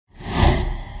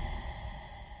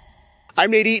I'm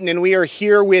Nate Eaton, and we are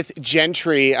here with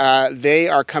Gentri. They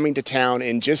are coming to town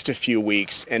in just a few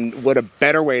weeks, and what a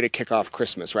better way to kick off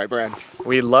Christmas, right, Brad?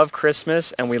 We love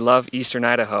Christmas, and we love Eastern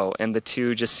Idaho, and the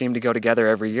two just seem to go together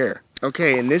every year.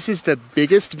 Okay, and this is the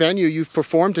biggest venue you've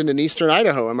performed in Eastern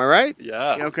Idaho, am I right?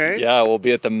 Yeah. Okay. Yeah, we'll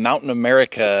be at the Mountain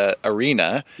America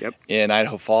Arena Yep. in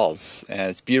Idaho Falls, and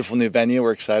it's a beautiful new venue.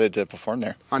 We're excited to perform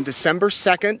there. On December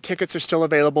 2nd, tickets are still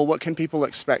available. What can people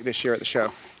expect this year at the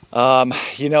show?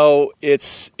 You know,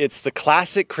 it's the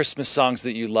classic Christmas songs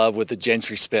that you love with the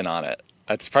Gentri spin on it.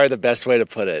 That's probably the best way to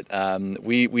put it.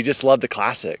 We just love the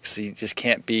classics. You just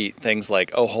can't beat things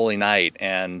like "Oh Holy Night"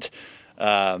 and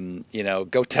you know,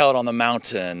 "Go Tell It on the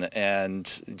Mountain,"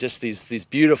 and just these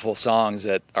beautiful songs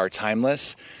that are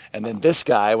timeless. And then this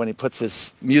guy, when he puts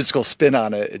his musical spin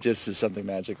on it, it just is something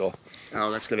magical.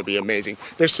 Oh, that's going to be amazing.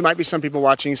 Might be some people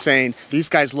watching saying, these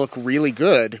guys look really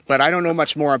good, but I don't know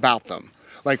much more about them.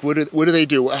 Like, what do they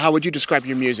do? How would you describe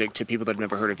your music to people that have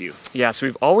never heard of you? Yeah, so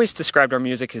we've always described our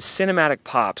music as cinematic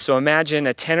pop. So imagine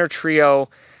a tenor trio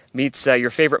meets your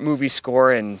favorite movie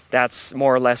score, and that's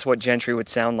more or less what Gentri would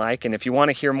sound like. And if you want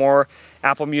to hear more,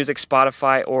 Apple Music,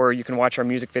 Spotify, or you can watch our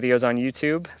music videos on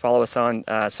YouTube. Follow us on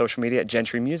social media at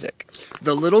Gentri Music.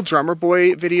 The Little Drummer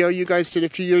Boy video you guys did a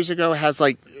few years ago has,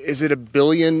 like, is it 1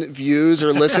 billion views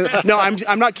or listen? No,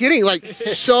 I'm not kidding. Like,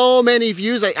 so many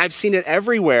views. I've seen it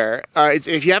everywhere.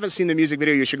 If you haven't seen the music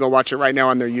video, you should go watch it right now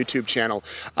on their YouTube channel.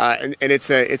 And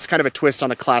it's kind of a twist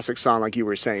on a classic song, like you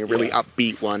were saying, a really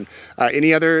upbeat one.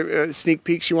 Any other sneak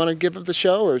peeks you want to give of the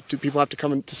show, or do people have to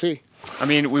come in to see? I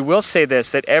mean, we will say this,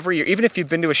 that every year, even if you've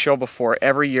been to a show before,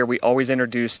 every year we always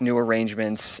introduce new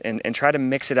arrangements and try to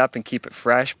mix it up and keep it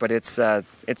fresh, but it's the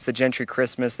Gentri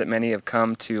Christmas that many have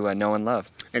come to know and love.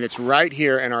 And it's right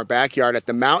here in our backyard at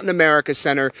the Mountain America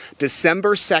Center,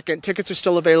 December 2nd. Tickets are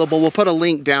still available. We'll put a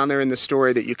link down there in the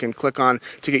story that you can click on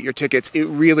to get your tickets. It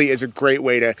really is a great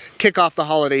way to kick off the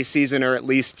holiday season, or at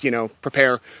least, you know,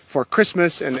 prepare for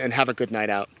Christmas and have a good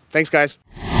night out. Thanks, guys.